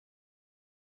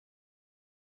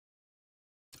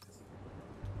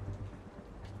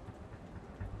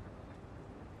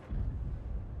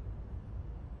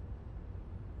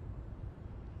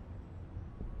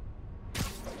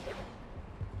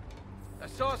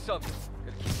saw something.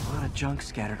 A lot of junk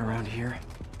scattered around here.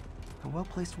 A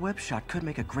well-placed web shot could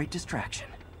make a great distraction.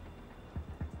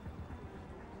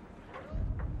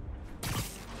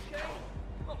 Okay?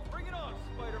 Oh, bring it on,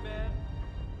 Spider-Man.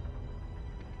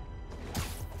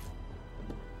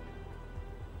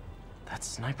 That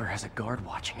sniper has a guard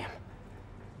watching him.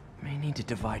 May need to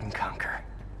divide and conquer.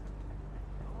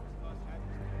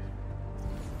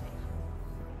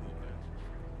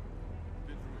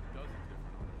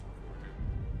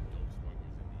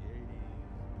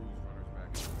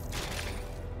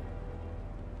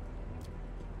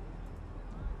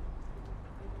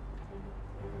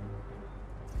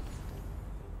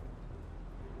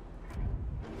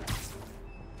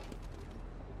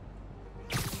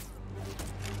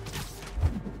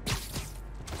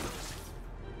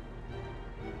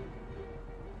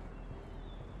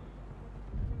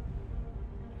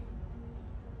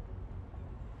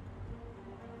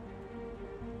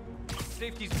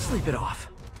 Safety's Sleep it off.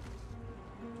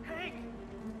 Hank! Never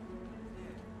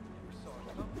saw it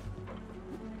coming.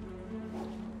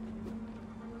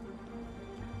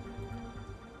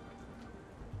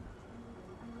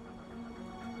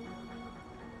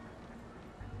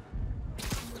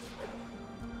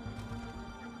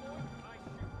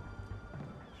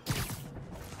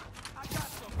 I got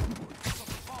something from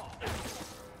the ball.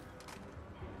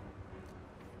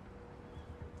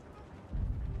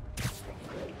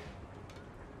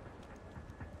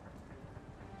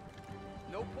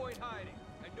 No point hiding.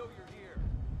 I know you're here.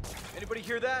 Anybody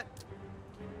hear that?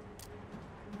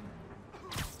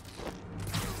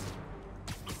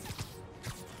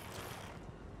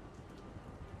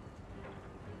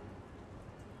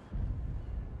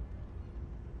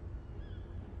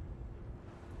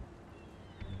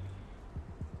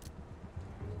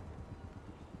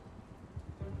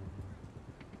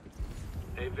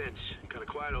 Hey Vince, kinda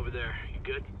quiet over there. You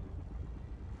good?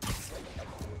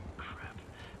 Crap.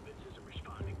 Vince isn't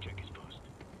responding. Check his post.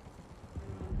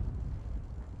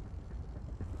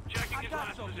 Checking his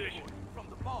last position. From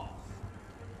the ball.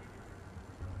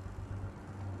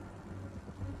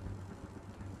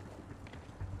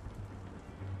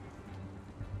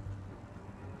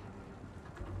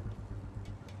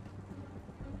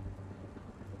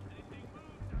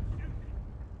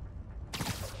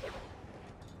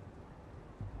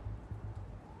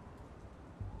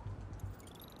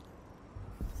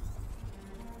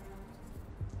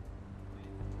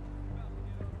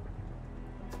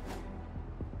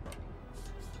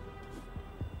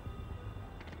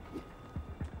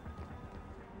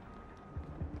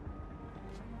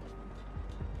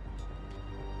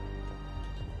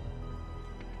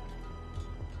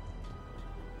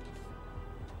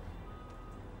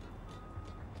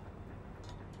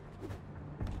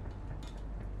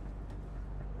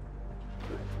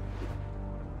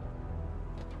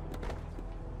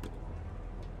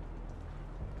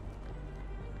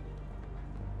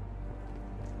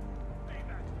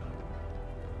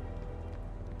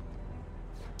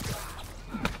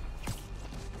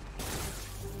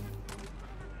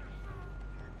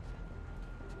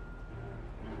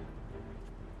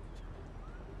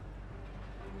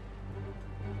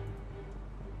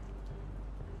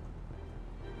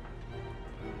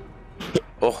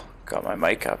 Oh, got my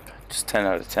mic up. Just 10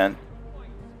 out of 10.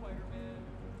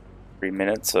 3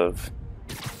 minutes of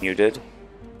muted.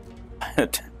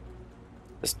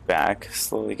 Just back,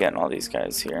 slowly getting all these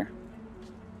guys here.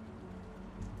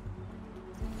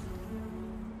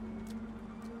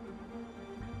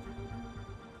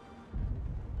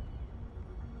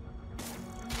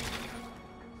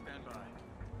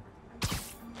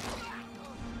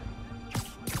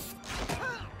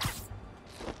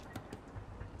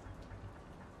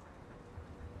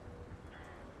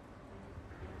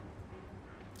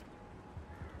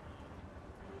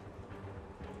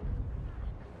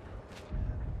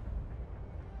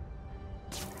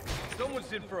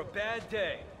 Someone's in for a bad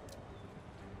day.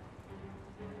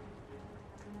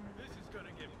 This is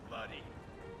gonna get bloody.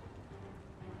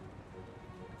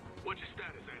 What's your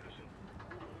status, Anderson?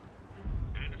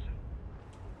 Anderson?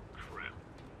 Crap.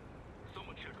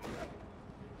 Someone check on him.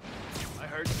 I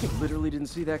heard. Literally didn't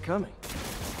see that coming.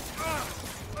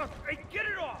 Hey, get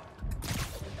it off!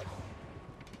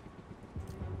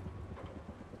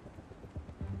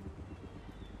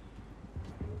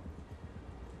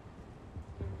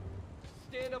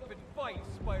 Stand up and fight,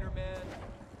 Spider-Man.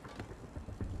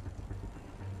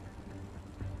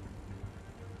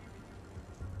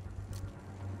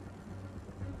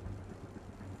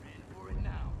 In for it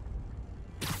now.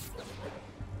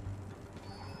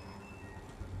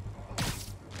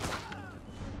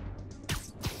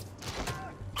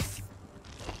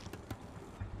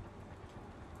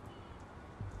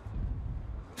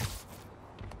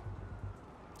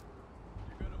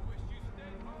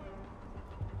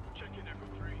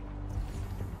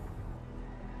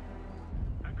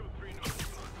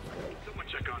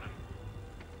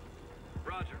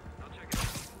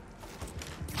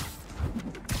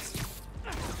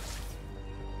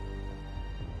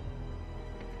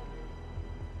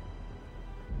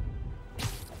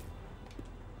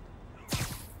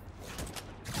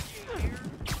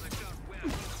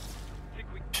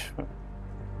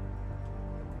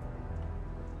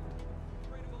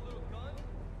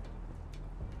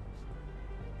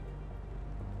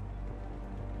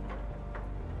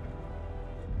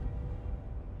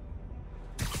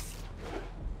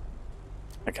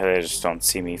 Like how they just don't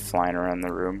see me flying around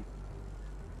the room.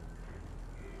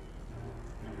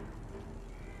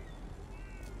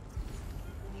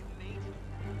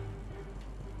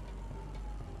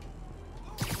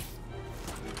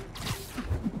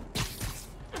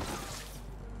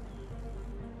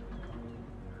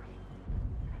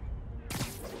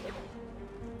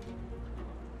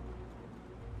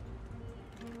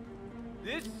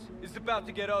 This is about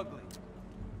to get ugly.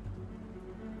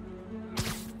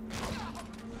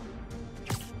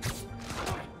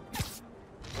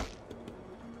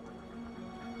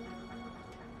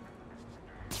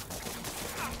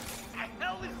 The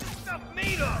hell is this stuff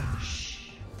made of? Shh.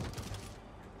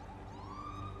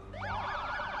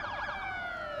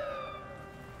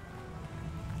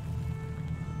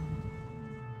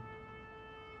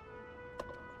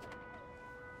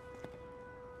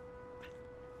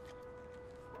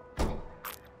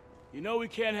 You know we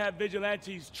can't have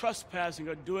vigilantes trespassing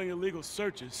or doing illegal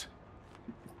searches,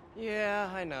 Yeah,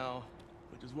 I know.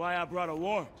 which is why I brought a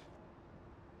warrant.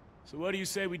 So what do you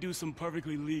say we do some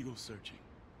perfectly legal searching?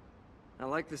 I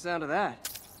like the sound of that.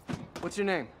 What's your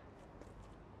name?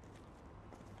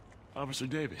 Officer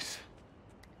Davis.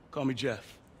 Call me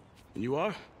Jeff. And you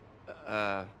are?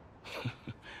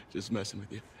 Just messing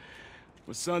with you.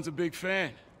 My son's a big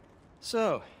fan.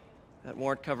 So, that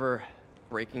warrant cover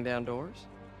breaking down doors?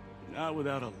 Not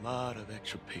without a lot of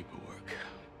extra paperwork.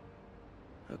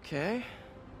 Okay.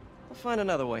 I'll find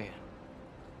another way in.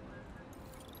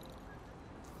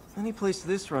 Any place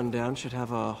this rundown should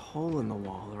have a hole in the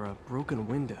wall or a broken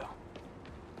window.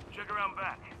 Check around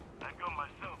back. I'd go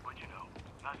myself, but you know,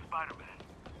 not Spider-Man.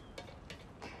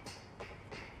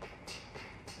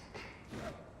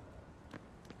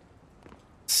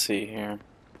 Let's see here.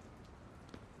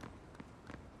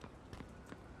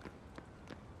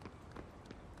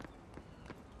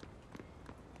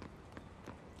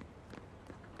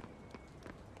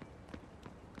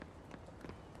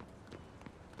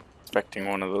 Expecting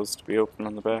one of those to be open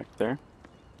on the back there.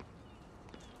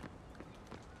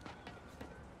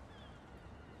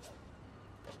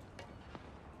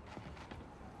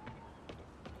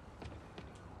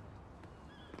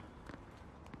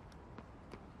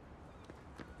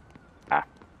 Ah.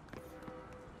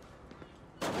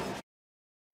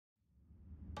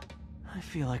 I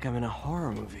feel like I'm in a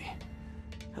horror movie.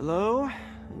 Hello?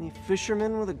 Any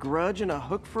fisherman with a grudge and a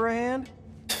hook for a hand?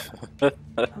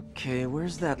 Okay,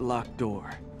 where's that locked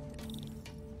door?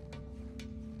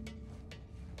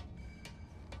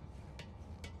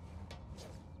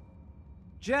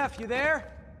 Jeff, you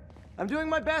there? I'm doing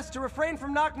my best to refrain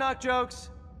from knock-knock jokes.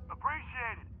 Appreciate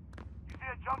it. You see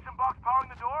a junction box powering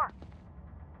the door?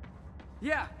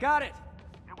 Yeah, got it.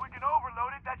 If we can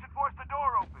overload it, that should force the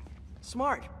door open.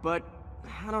 Smart, but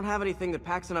I don't have anything that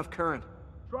packs enough current.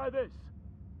 Try this.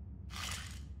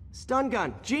 Stun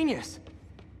gun, genius!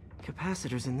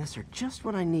 Capacitors in this are just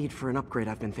what I need for an upgrade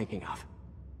I've been thinking of.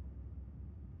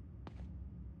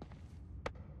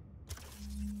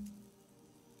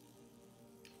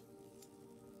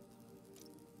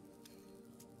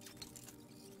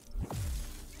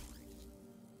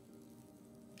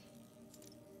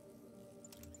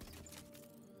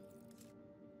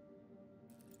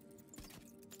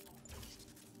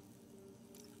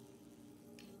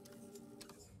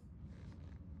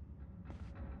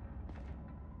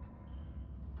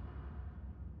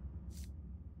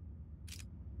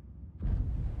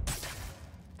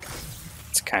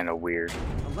 Kind of weird.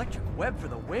 Electric web for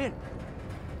the win!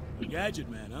 A gadget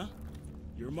man, huh?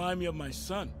 You remind me of my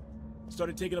son.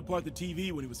 Started taking apart the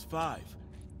TV when he was 5.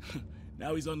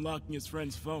 Now he's unlocking his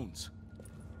friends' phones.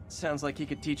 Sounds like he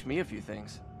could teach me a few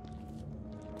things.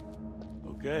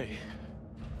 Okay.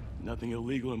 Nothing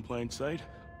illegal in plain sight?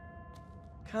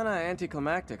 Kinda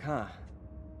anticlimactic, huh?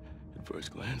 At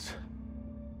first glance.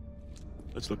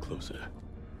 Let's look closer.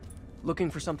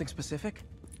 Looking for something specific?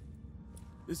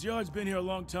 This yard's been here a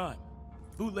long time.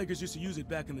 Bootleggers used to use it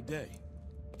back in the day.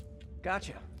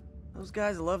 Gotcha. Those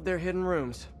guys love their hidden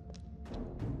rooms.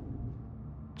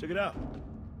 Check it out.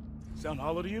 Sound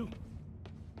hollow to you?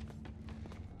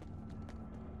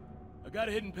 I got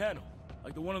a hidden panel,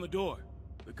 like the one on the door.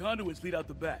 The conduits lead out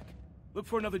the back. Look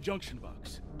for another junction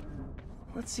box.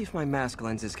 Let's see if my mask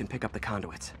lenses can pick up the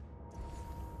conduits.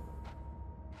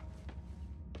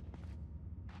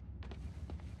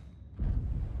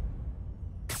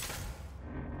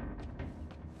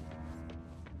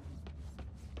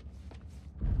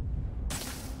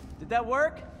 Did that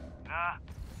work? Nah.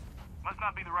 Must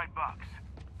not be the right box.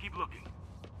 Keep looking.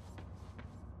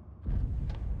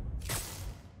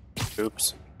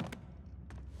 Oops.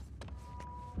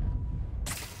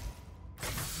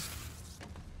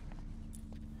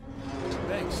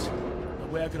 The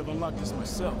way I could have unlocked this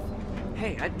myself.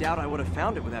 Hey, I doubt I would have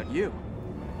found it without you.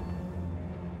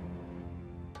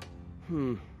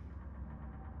 You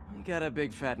got a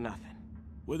big fat nothing.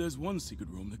 Well, there's one secret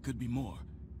room, there could be more.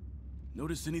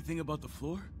 Notice anything about the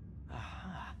floor?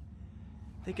 Aha.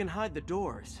 They can hide the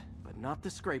doors, but not the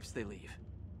scrapes they leave.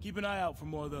 Keep an eye out for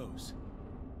more of those.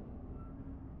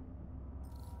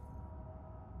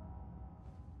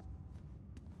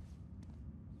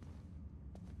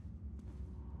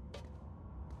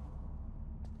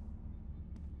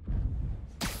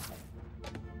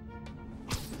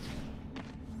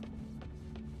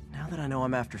 Now that I know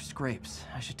I'm after scrapes,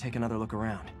 I should take another look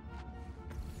around.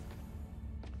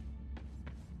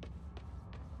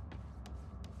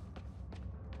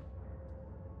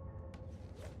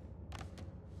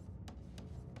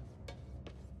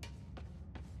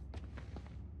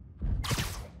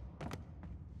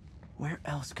 Where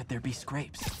else could there be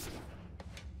scrapes?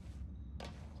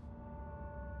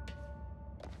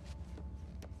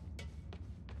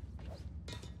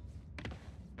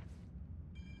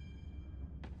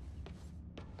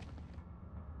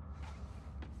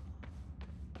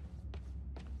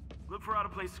 Look for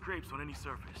out-of-place scrapes on any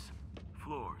surface.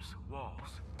 Floors,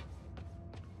 walls.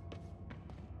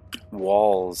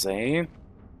 Walls, eh?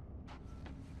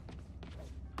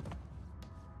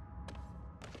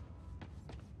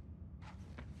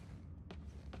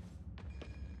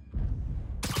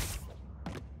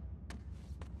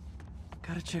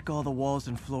 Gotta check all the walls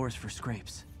and floors for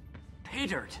scrapes. Pay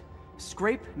dirt!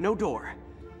 Scrape, no door.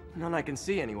 None I can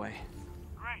see anyway.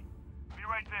 Great. Be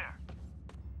right there.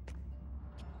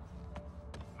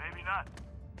 Maybe not.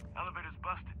 Elevator's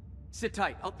busted. Sit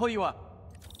tight, I'll pull you up.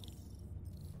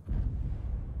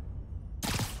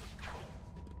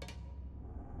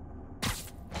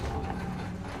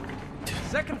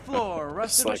 Second floor,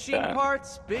 rusted like machine that.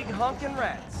 parts, big honkin'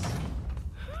 rats.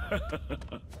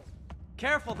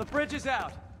 Careful, the bridge is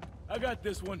out. I got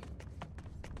this one.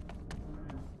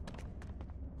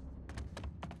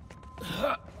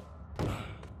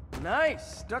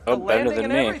 Nice, stuck Oh, the better landing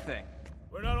than and me. everything.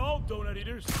 We're not all donut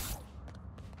eaters.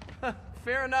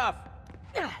 Fair enough.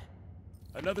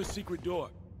 Another secret door.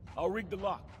 I'll rig the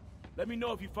lock. Let me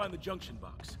know if you find the junction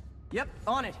box. Yep,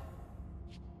 on it.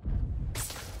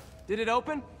 Did it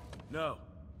open? No.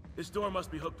 This door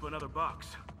must be hooked to another box.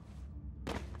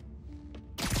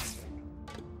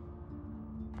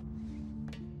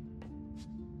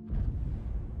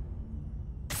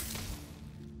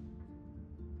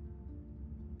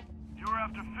 You were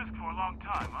after Fisk for a long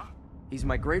time, huh? He's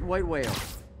my great white whale.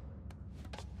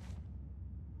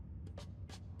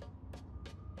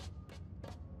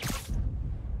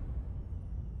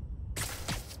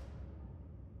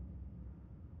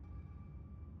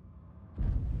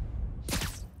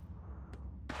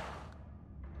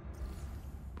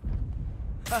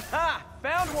 Haha!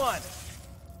 Found one!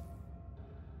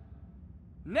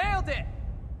 Nailed it!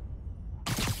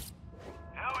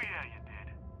 Hell yeah, you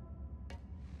did.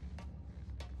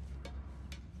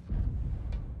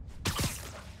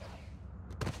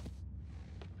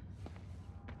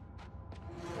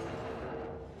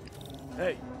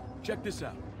 Hey, check this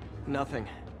out. Nothing.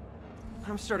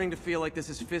 I'm starting to feel like this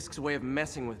is Fisk's way of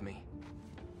messing with me.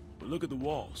 But look at the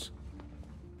walls.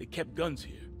 They kept guns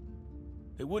here.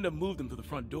 They wouldn't have moved them to the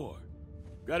front door.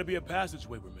 Gotta be a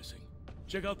passageway we're missing.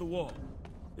 Check out the wall.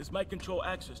 This might control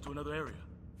access to another area.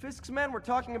 Fisk's men were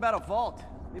talking about a vault.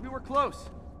 Maybe we're close.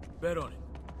 Bet on it.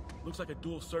 Looks like a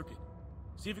dual circuit.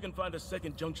 See if you can find a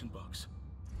second junction box.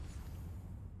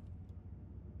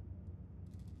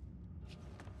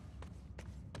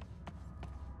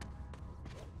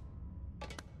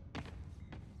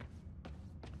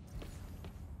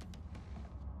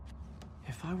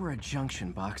 If I were a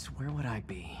junction box, where would I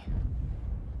be?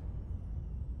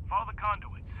 Follow the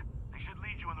conduits. They should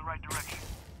lead you in the right direction.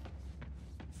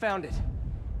 Found it.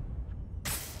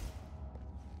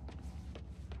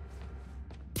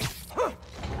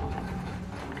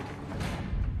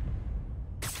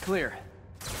 Clear.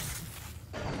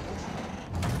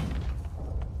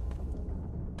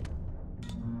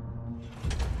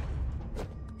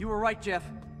 You were right, Jeff.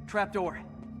 Trapdoor.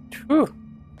 Whew.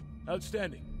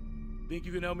 Outstanding. Think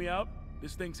you can help me out?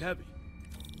 This thing's heavy.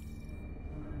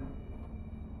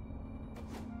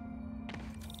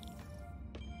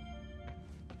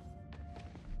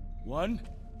 One,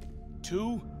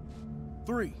 two,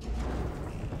 three.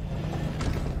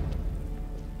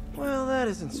 Well, that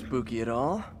isn't spooky at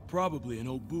all. Probably an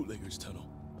old bootlegger's tunnel.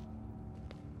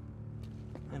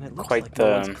 And it looks Quite like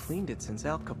no one's the- cleaned it since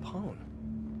Al Capone.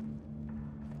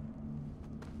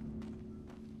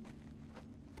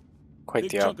 Big Quite the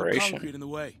chunk of operation. concrete in the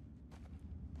way.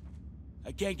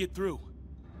 I can't get through.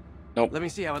 Nope. Let me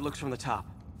see how it looks from the top.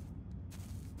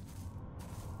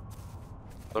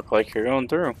 Look like you're going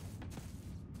through.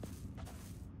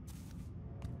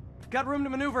 Got room to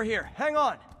maneuver here. Hang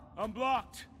on. I'm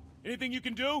blocked. Anything you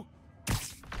can do?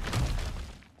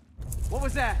 What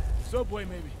was that? Subway,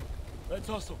 maybe. Let's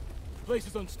hustle. Place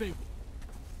is unstable.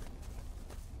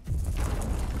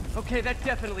 Okay, that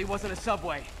definitely wasn't a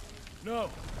subway. No.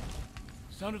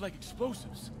 Sounded like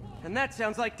explosives. And that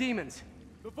sounds like demons.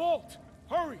 The vault!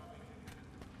 Hurry!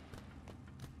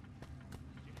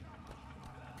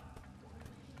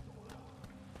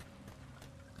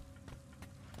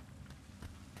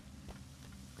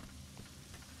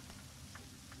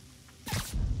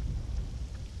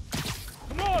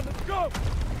 Come on, let's go!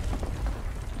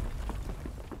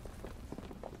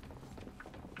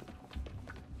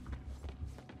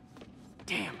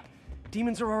 Damn.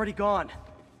 Demons are already gone.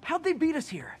 How'd they beat us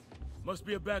here? Must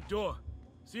be a back door.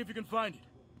 See if you can find it.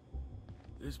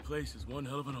 This place is one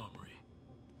hell of an armory.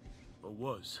 Or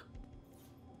was.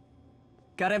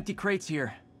 Got empty crates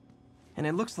here. And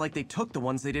it looks like they took the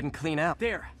ones they didn't clean out.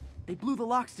 There. They blew the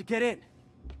locks to get in.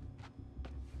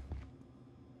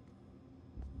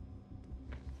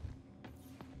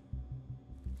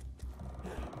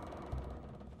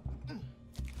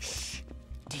 Shh.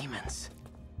 Demons.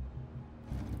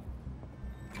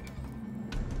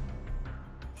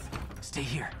 Stay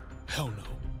here. Hell no.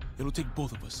 It'll take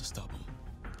both of us to stop them.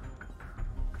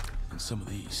 And some of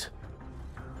these.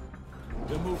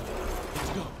 They're moving. Let's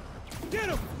go. Get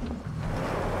him!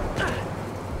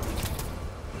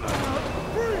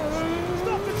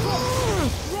 Stop the truck!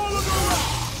 Roll him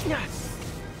around!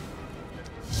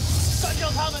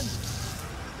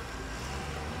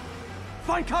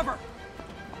 Find cover!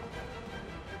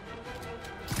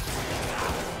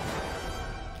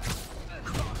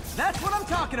 That's what I'm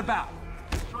talking about!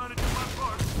 Trying to do my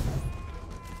part.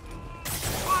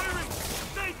 Firing!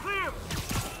 Stay clear!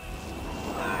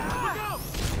 Look out!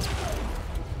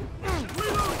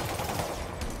 Reload!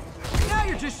 Now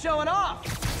you're just showing off!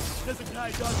 There's a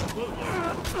guy dodging a bullet.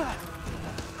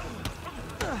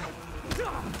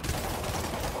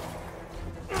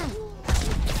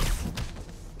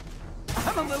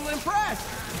 I'm a little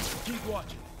impressed! Keep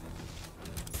watching.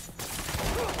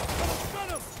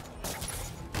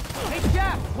 Hey,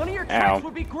 Jeff, one of your Ow. tricks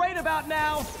would be great about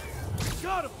now!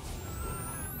 Got him!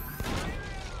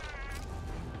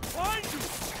 Behind you!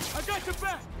 I got your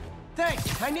back!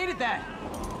 Thanks, I needed that!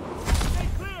 Stay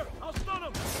clear! I'll stun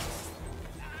him!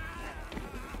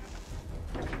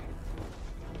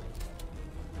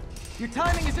 Your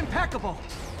timing is impeccable!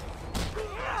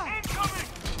 Incoming!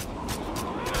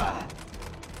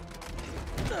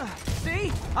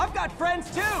 See? I've got friends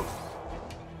too!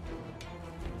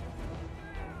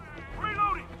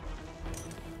 Reloading!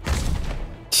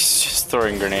 He's just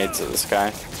throwing grenades at this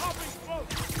guy. Popping smoke!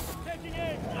 Taking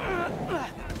aim!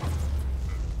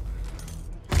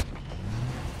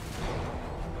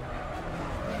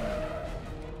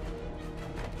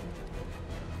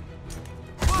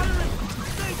 Firing!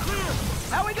 Stay clear!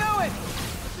 How we doing? I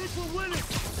think we're winning!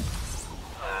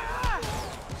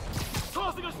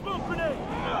 Tossing a smoke grenade!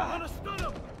 Gonna stun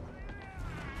him!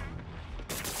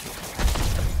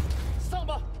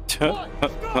 Samba!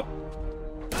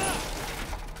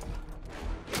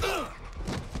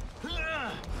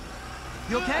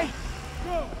 You okay?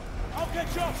 Go! I'll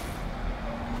catch up!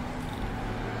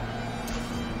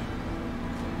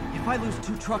 If I lose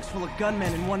 2 trucks full of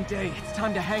gunmen in one day, it's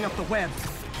time to hang up the web.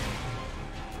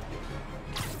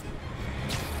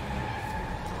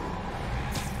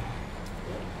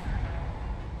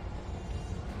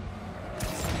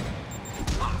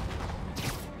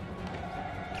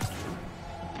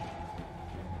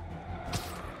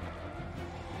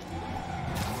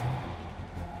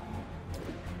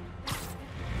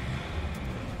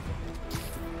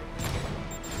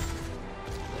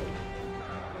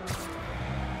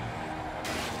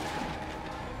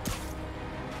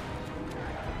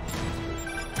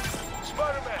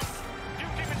 Spider-Man! New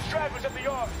demon stragglers at the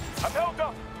yard. I'm held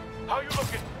up. How you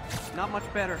looking? Not much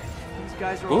better. These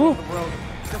guys are Ooh. all over the road.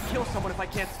 They'll kill someone if I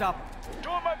can't stop them.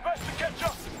 Doing my best to catch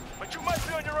up, but you might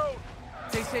be on your own.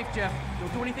 Stay safe, Jeff.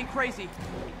 Don't do anything crazy.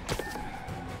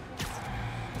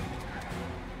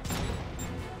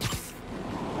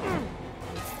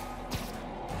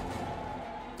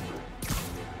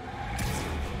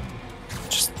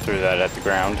 Just threw that at the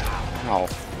ground. Oh.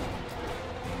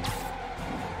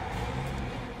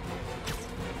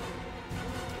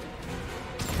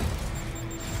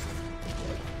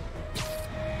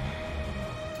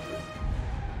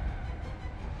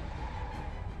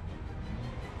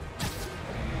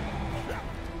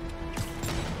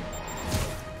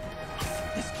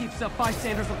 This keeps this up,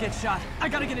 bystanders will get shot. I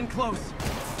gotta get in close.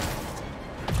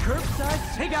 Curbside.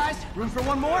 Hey guys, room for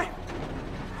one more?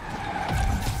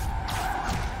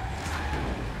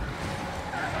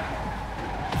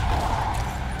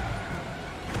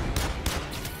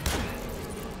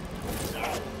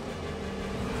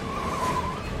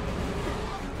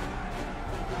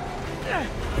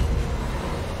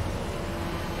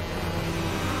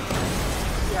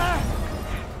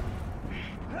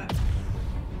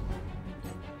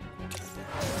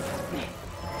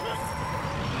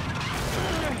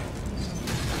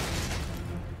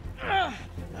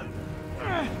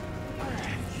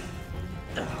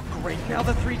 Great, now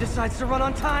the 3 decides to run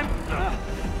on time.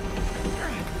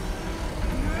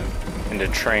 And a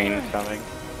train coming.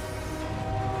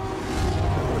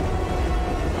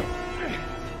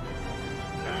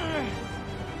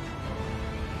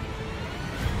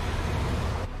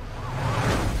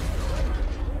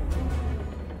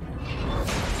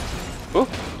 Ooh.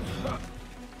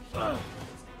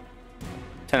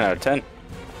 10 out of 10.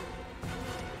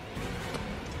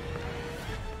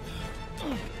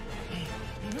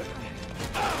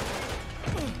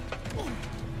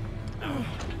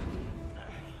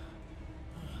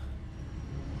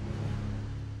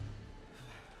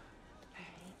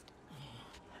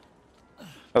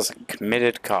 That was a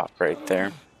committed cop right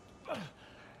there.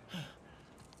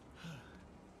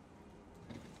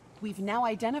 We've now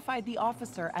identified the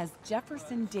officer as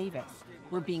Jefferson Davis.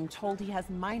 We're being told he has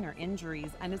minor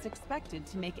injuries and is expected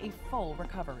to make a full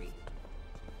recovery.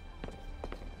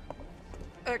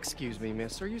 Excuse me,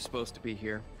 miss. Are you supposed to be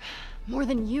here? More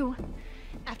than you.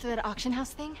 After that auction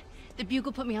house thing, the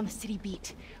Bugle put me on the city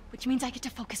beat, which means I get to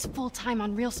focus full-time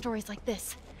on real stories like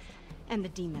this. And the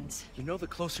demons. You know the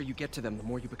closer you get to them, the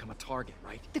more you become a target,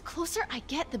 right? The closer I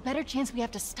get, the better chance we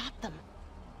have to stop them.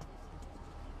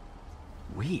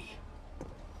 We?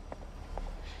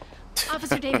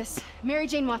 Officer Davis, Mary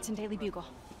Jane Watson, Daily Bugle.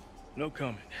 No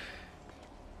comment.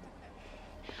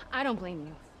 I don't blame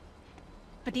you.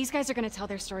 But these guys are gonna tell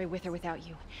their story with or without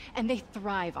you, and they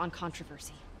thrive on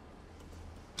controversy.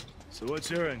 So what's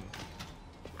your angle?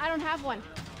 I don't have one.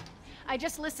 I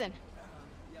just listen.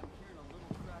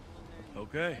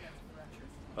 Okay.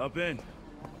 Up in.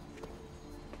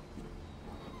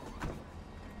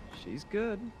 She's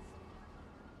good.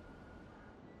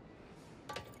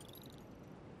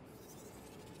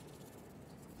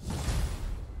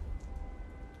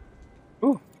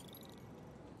 Ooh.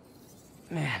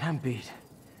 Man, I'm beat.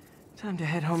 Time to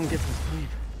head home and get some sleep.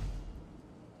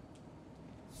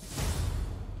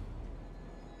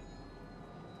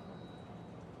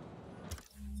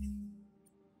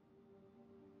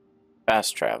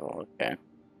 Fast travel, okay.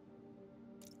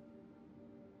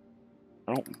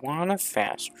 I don't want to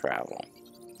fast travel.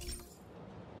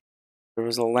 There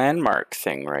was a landmark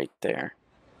thing right there.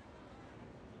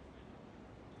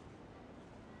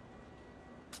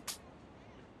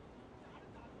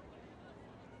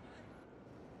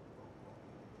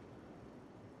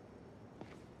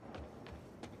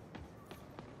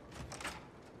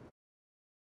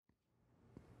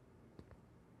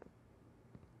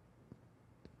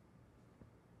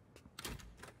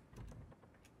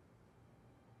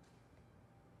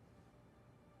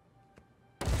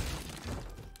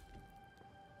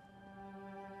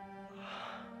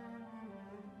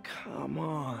 Come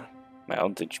on. Well,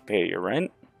 did you pay your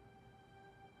rent?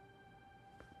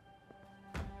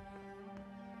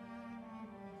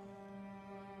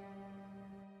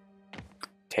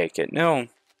 Take it, no.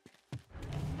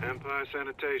 Empire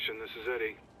Sanitation, this is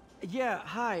Eddie. Yeah,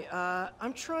 hi.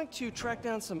 I'm trying to track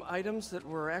down some items that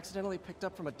were accidentally picked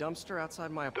up from a dumpster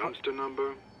outside my apartment. Dumpster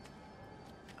number?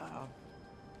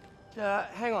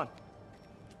 Hang on.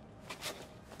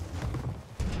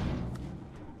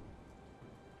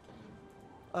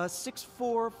 Uh,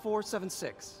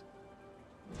 64476.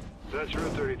 That's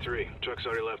Route 33. Truck's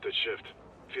already left its shift.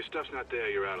 If your stuff's not there,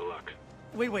 you're out of luck.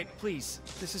 Wait, please.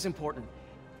 This is important.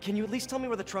 Can you at least tell me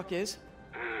where the truck is?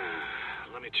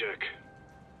 Let me check.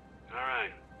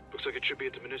 Alright. Looks like it should be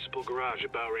at the municipal garage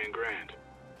at Bowery and Grand.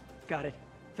 Got it.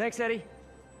 Thanks, Eddie.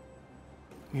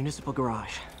 Municipal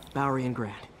garage, Bowery and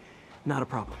Grand. Not a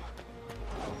problem.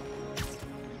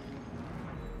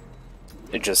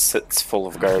 It just sits full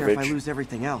of I don't care if I garbage. lose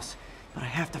everything else, but I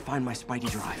have to find my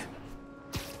Spidey drive.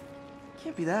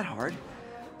 Can't be that hard.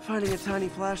 Finding a tiny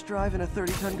flash drive in a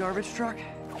 30-ton garbage truck?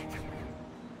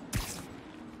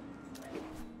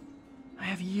 I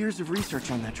have years of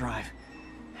research on that drive.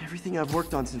 Everything I've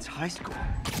worked on since high school.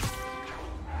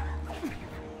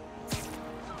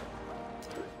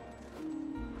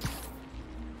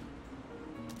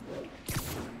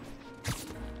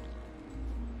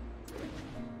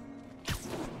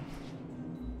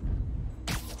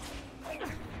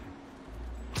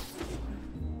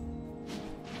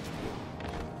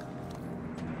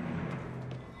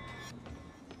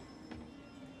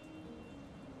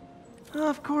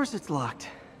 Of course it's locked.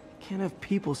 Can't have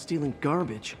people stealing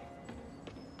garbage.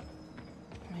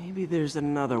 Maybe there's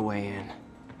another way in.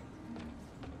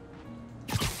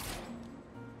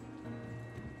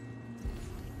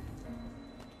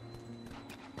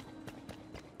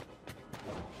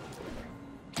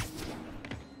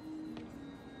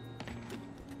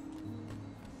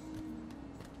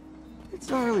 It's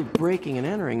not really breaking and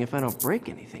entering if I don't break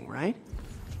anything, right?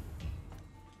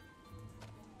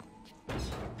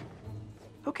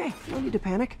 Okay, no need to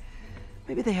panic.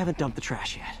 Maybe they haven't dumped the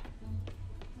trash yet.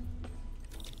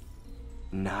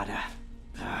 Nada.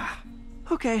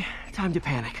 Okay, time to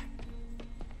panic.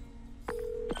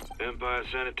 Empire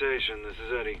Sanitation, this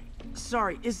is Eddie.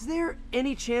 Sorry, is there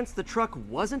any chance the truck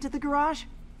wasn't at the garage?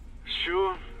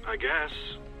 Sure, I guess.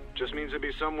 Just means it'd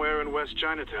be somewhere in West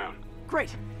Chinatown.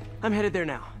 Great. I'm headed there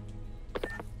now.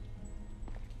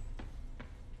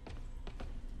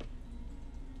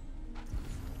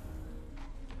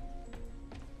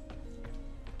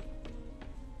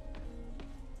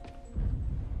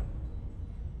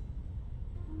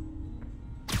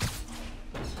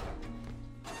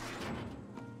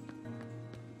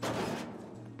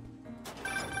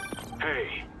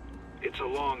 Hey, it's a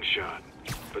long shot,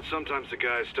 but sometimes the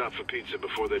guys stop for pizza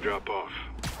before they drop off.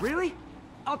 Really?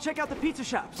 I'll check out the pizza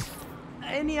shops.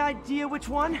 Any idea which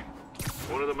one?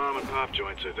 One of the mom and pop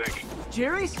joints, I think.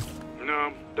 Jerry's?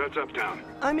 No, that's uptown.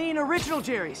 I mean original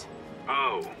Jerry's.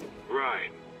 Oh, right.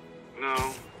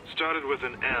 No, started with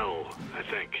an L, I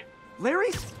think.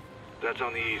 Larry's? That's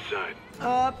on the east side.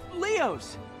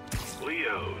 Leo's.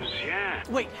 Leo's, yeah.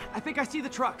 Wait, I think I see the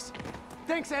trucks.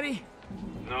 Thanks, Eddie.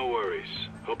 No worries.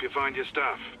 Hope you find your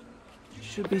stuff.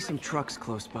 Should be some trucks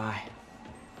close by.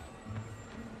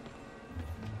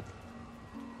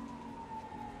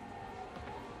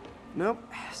 Nope,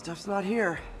 stuff's not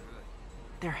here.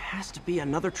 There has to be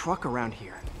another truck around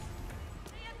here.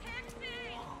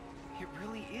 It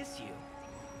really is you.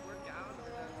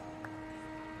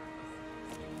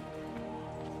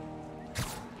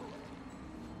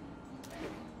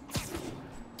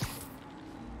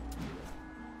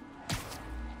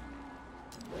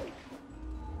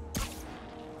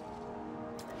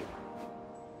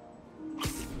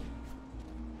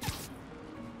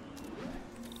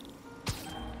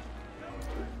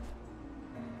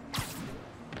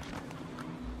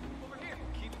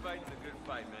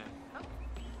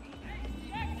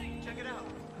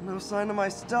 No sign of my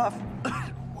stuff.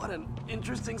 What an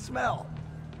interesting smell.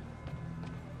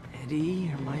 Eddie,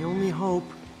 you're my only hope.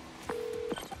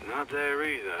 Not there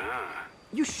either, huh?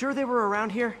 You sure they were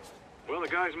around here? Well, the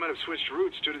guys might have switched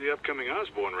routes due to the upcoming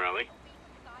Osborne rally.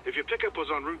 If your pickup was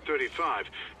on Route 35,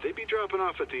 they'd be dropping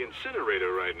off at the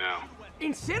incinerator right now.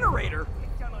 Incinerator?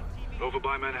 Over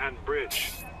by Manhattan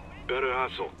Bridge. Better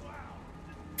hustle.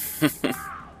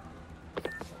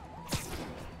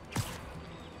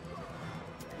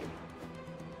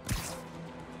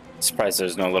 Surprised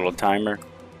there's no little timer.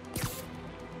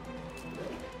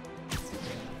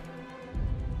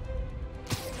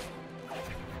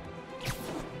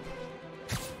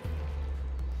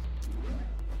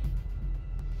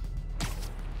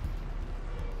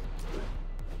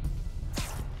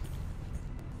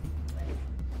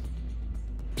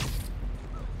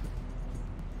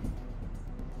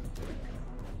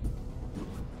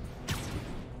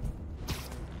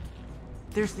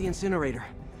 There's the incinerator.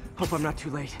 Hope I'm not too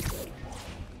late.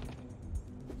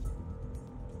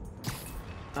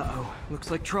 Uh-oh,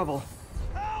 looks like trouble.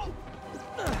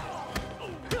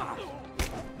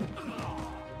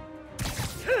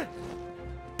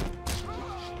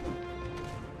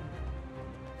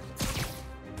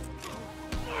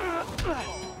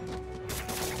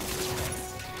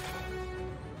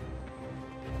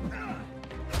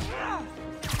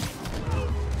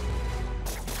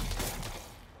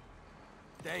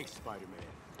 Thanks, Spider-Man.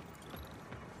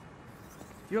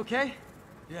 You okay?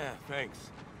 Yeah, thanks.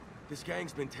 This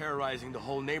gang's been terrorizing the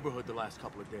whole neighborhood the last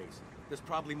couple of days. There's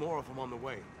probably more of them on the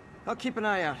way. I'll keep an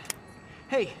eye out.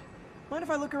 Hey, mind if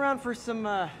I look around for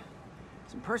some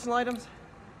personal items?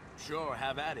 Sure,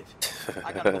 have at it.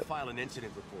 I gotta go file an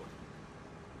incident report.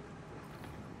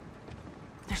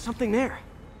 There's something there.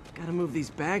 Gotta move these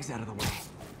bags out of the way.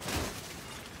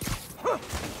 Huh.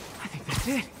 I think that's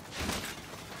it.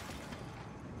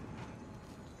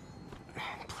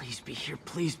 Please be here,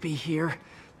 please be here.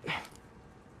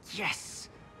 Yes!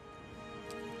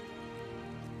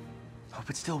 Hope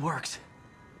it still works.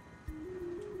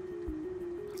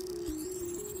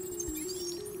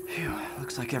 Phew,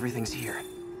 looks like everything's here.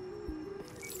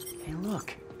 Hey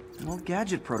look, an old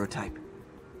gadget prototype.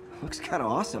 Looks kinda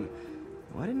awesome.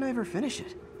 Why didn't I ever finish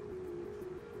it?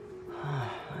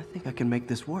 I think I can make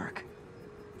this work.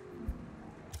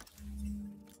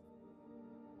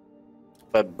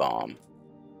 Web bomb.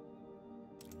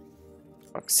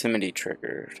 Proximity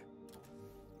triggered.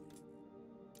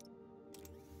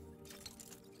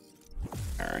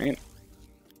 Alright.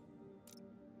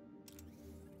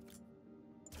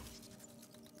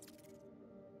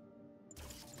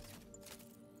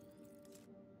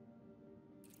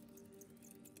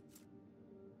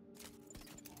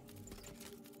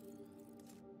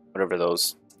 Whatever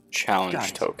those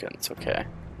challenge tokens, okay.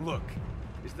 Look,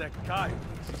 is that guy?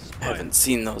 I haven't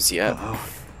seen those yet.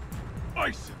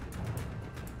 Ice him.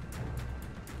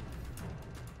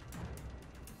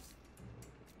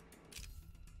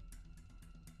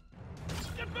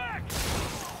 Get back!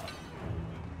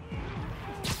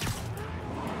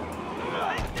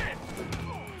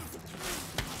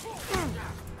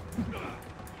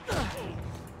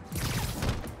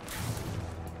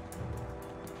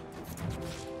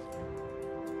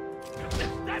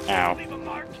 Ow. Leave a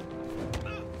mark.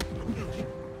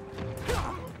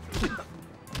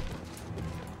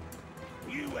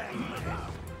 You act like it.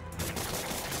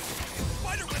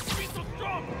 Spider-Man, be so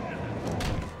strong.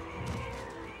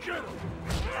 Get him.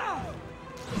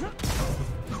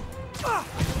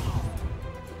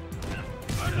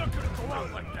 I'm not gonna go out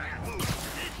like that.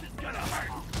 This is gonna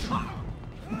hurt.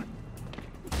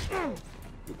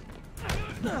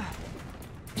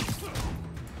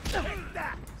 Take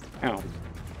that. Ow.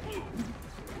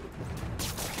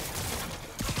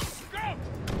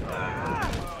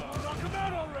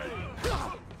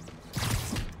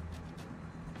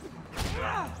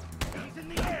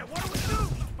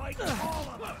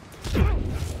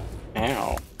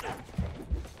 Ow.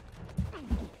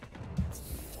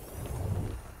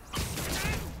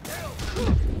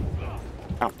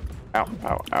 Ow, ow,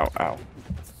 ow, ow, ow.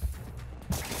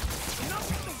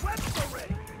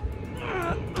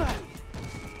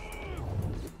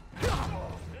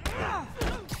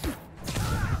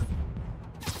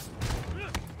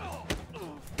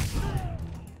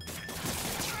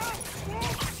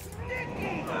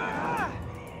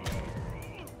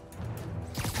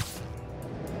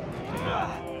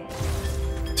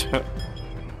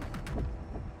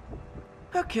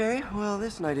 Okay, well,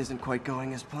 this night isn't quite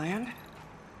going as planned.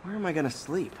 Where am I gonna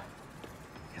sleep?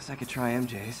 Guess I could try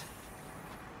MJ's.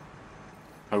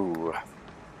 Oh.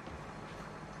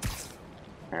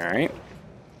 Alright.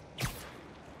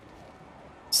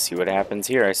 See what happens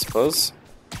here, I suppose.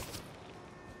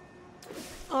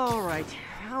 Alright,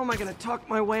 how am I gonna talk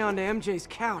my way onto MJ's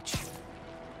couch?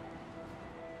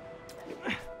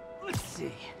 Let's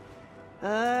see.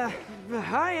 Hi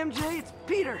MJ, it's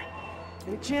Peter.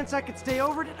 Any chance I could stay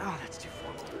over to... Oh, that's too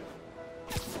formal.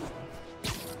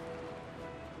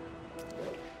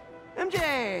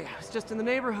 MJ! I was just in the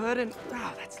neighborhood and...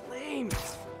 Oh, that's lame.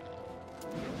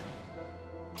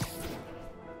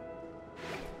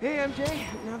 Hey, MJ.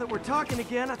 Now that we're talking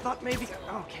again, I thought maybe...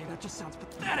 Okay, that just sounds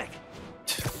pathetic.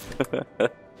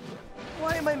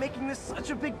 Why am I making this such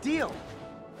a big deal?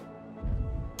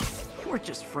 We're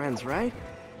just friends, right?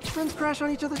 Friends crash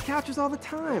on each other's couches all the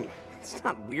time. It's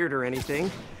not weird or anything.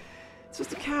 It's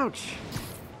just a couch.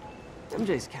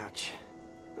 MJ's couch.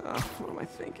 Oh, what am I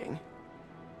thinking?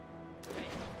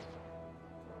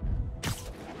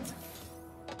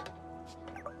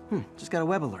 Just got a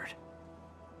web alert.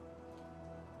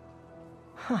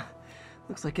 Huh.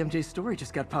 Looks like MJ's story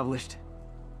just got published.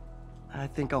 I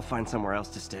think I'll find somewhere else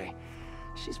to stay.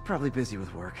 She's probably busy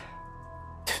with work.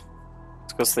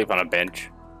 Let's go sleep on a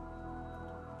bench.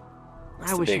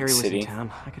 I wish Harry was in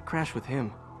town. I could crash with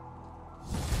him.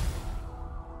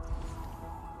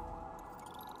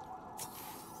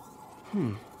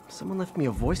 Someone left me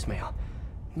a voicemail.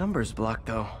 Number's blocked,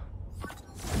 though.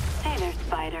 Hey there,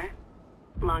 Spider.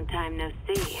 Long time no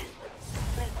see.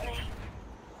 Miss me?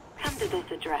 Come to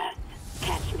this address.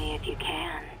 Catch me if you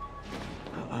can.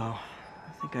 Uh-oh.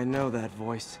 I think I know that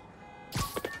voice.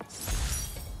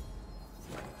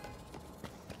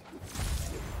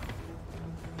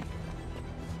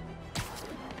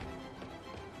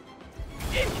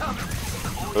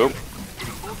 Oop.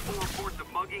 Multiple reports of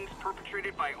muggings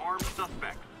perpetrated by armed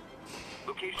suspects.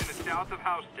 Location is south of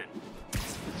Houston.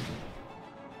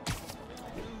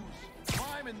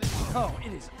 Oh,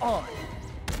 it is on.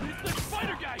 It's the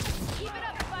spider guy. Keep it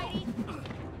up, Spidey.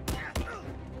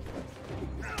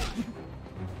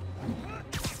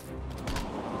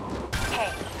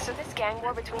 Hey, so this gang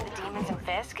war between the demons and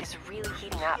Fisk is really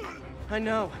heating up. I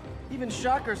know. Even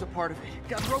Shocker's a part of it.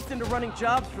 Got roped into running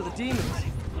jobs for the demons.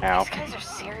 Ow. These guys are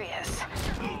serious.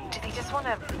 Do they just want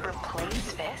to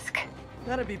replace Fisk?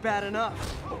 That'd be bad enough.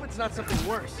 Hope it's not something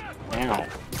worse. Ow.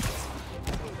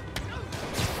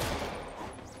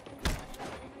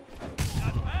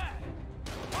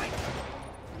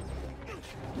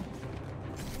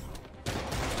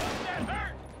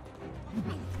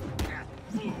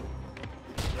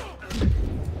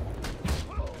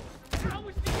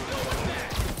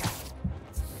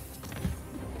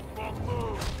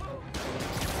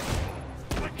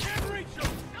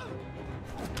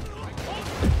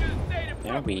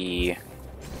 We.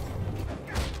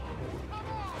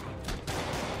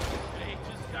 They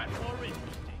just got more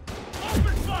interesting.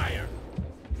 Open fire!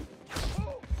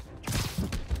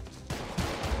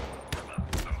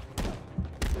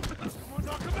 Someone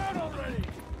knock him out already!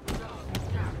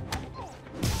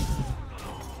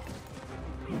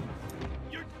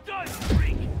 You're done,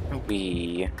 freak!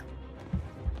 We.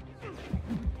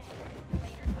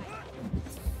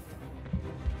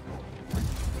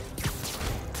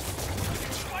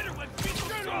 Spiderman,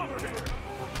 get over here!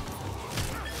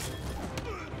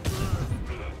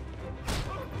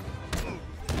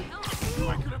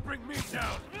 Why could it bring me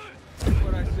down?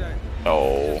 What I say?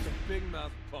 Oh. Just a big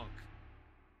mouth punk.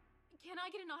 Can I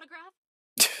get an autograph?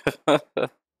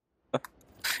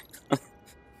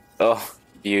 Oh,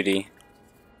 beauty.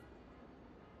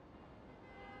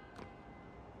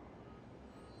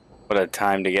 What a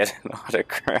time to get an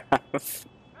autograph.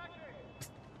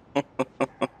 What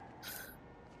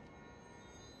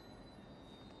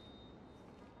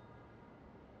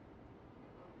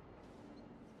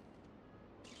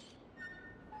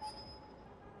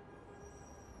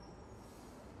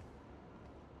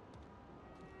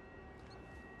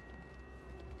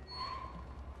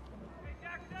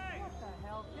the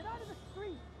hell? Get out of the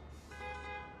street!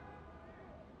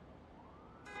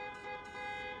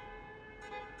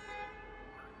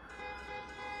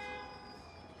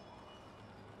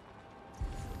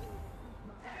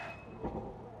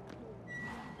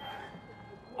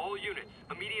 All units,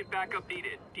 immediate backup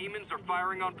needed. Demons are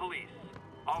firing on police.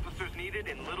 Officers needed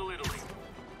in Little Italy.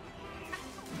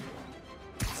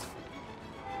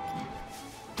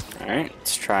 Alright,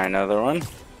 let's try another one.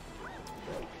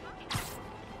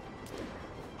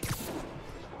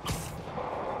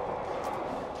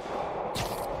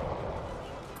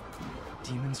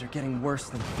 Demons are getting worse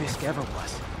than Fisk ever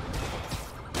was.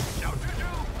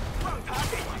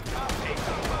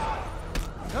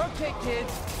 Okay,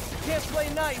 kids. You can't play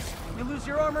nice. You lose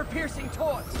your armor-piercing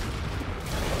toys.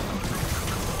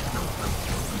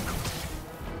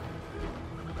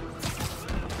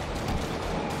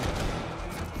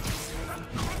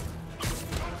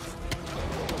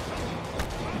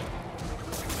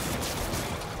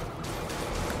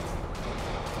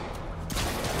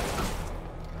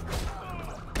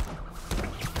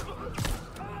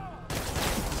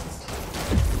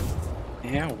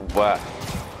 Yeah, what?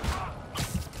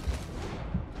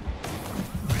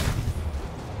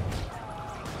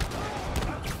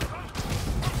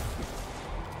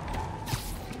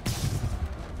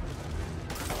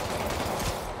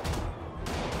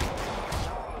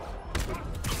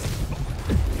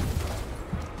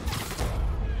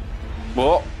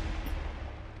 Whoa.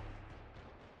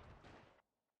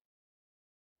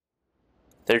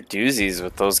 They're doozies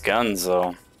with those guns,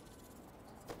 though.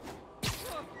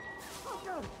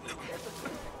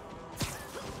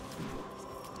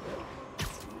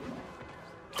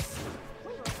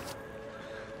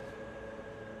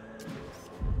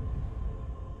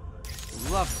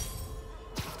 Lovely.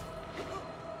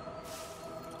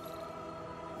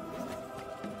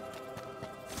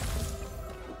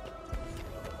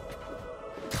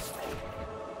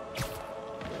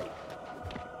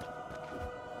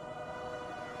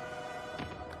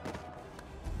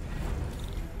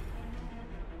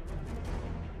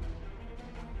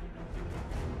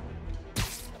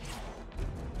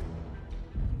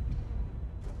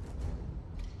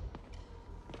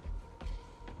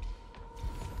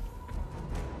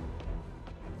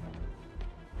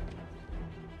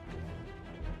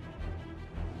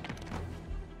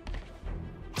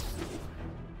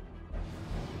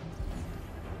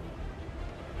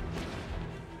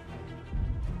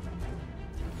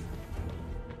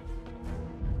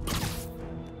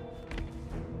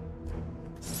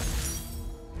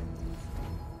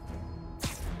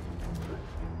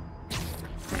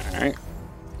 Alright,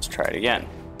 let's try it again.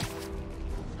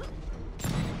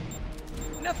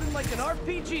 Nothing like an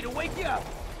RPG to wake you up.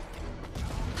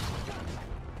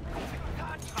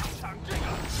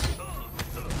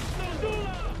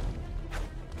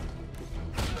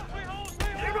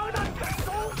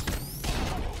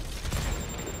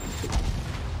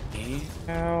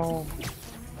 Ow.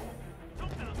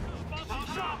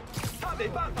 他没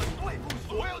办法对付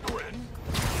所有的人。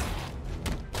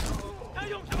他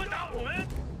用什么打我们？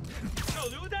手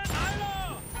榴弹来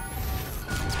了！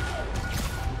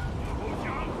投降！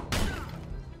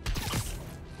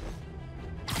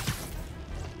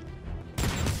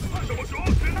看什么时候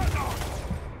子弹打？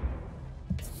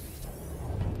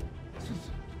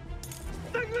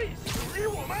胜利属于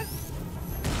我们！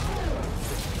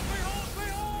退后，退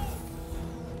后！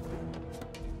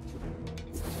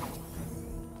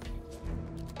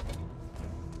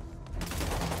 All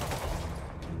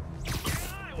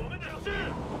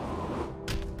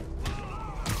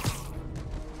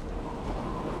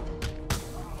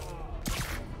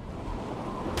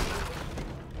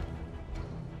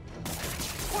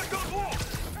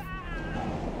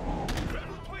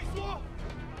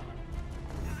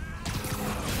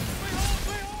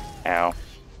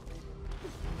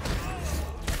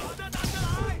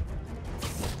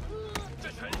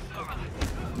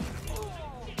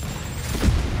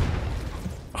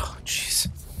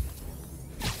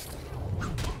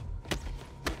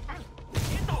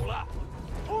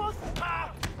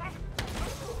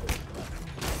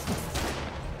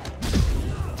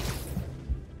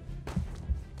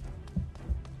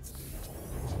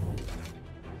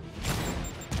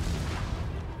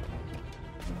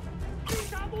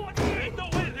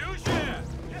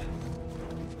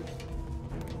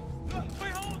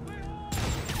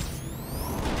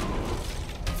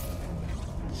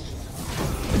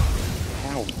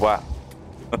Wow.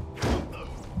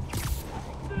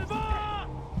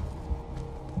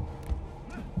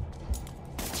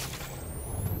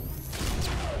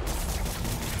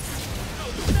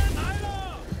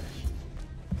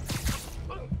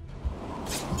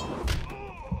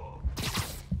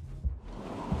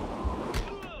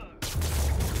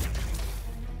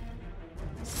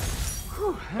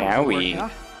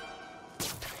 Owie.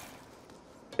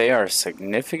 They are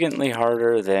significantly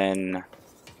harder than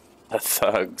the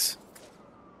thugs.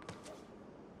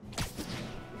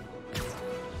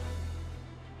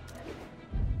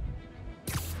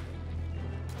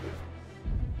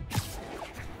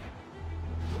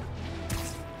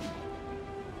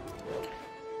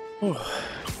 Whew.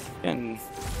 Getting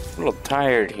a little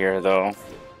tired here though,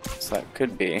 so that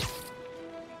could be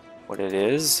what it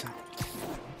is.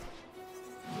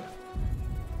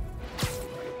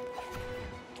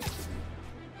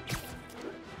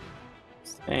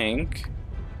 I think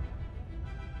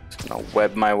just gonna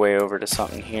web my way over to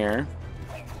something here.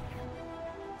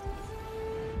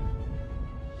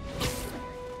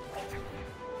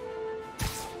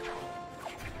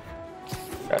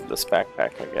 Grab this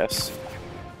backpack, I guess.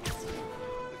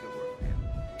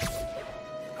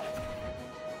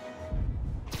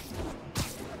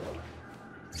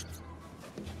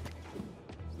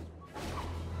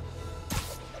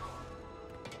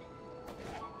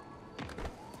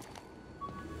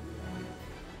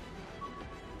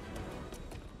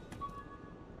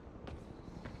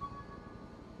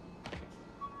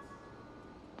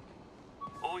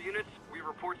 All units, we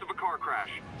reports of a car crash.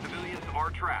 Civilians are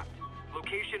trapped.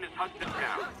 Location is Hudson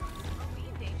Town.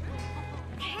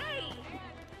 Hey!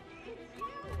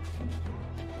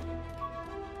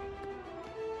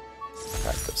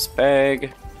 Got this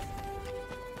bag.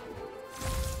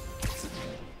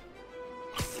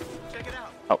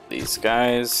 Help these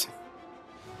guys.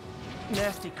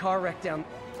 Nasty car wreck down.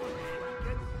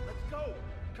 Let's go.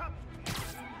 Come.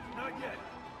 Not yet.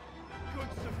 Good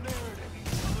Samaritan.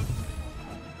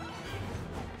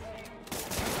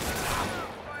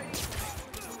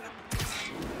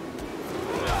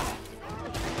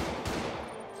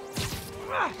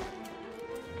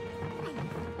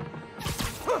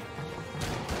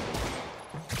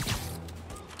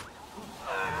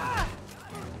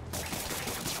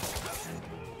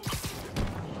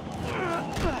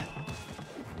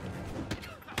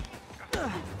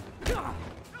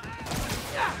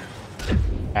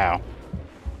 Ow.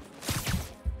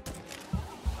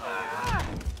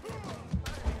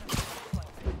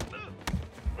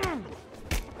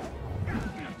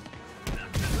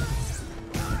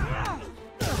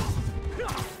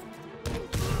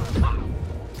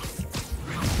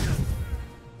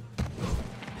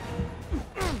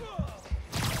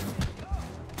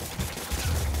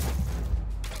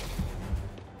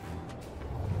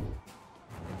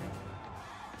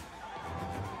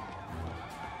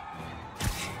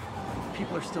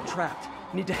 People are still trapped.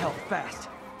 Need to help fast.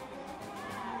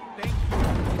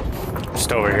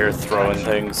 Just over here throwing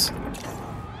things.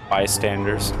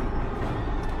 Bystanders.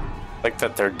 Like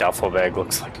that their duffel bag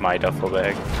looks like my duffel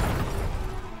bag.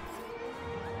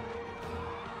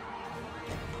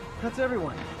 That's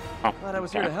everyone. Oh, Glad I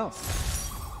was here to help.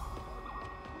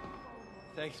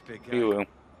 Thanks, big guy. You.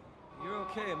 You're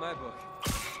okay in my book.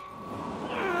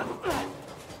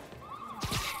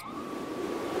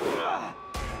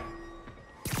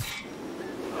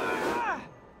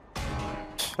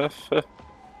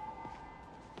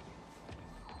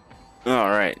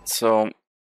 Alright, so I'm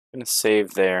gonna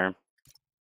save there.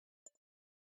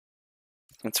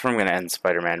 That's where I'm gonna end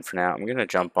Spider-Man for now. I'm gonna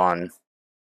jump on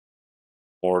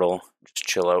Mortal, just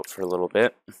chill out for a little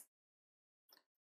bit.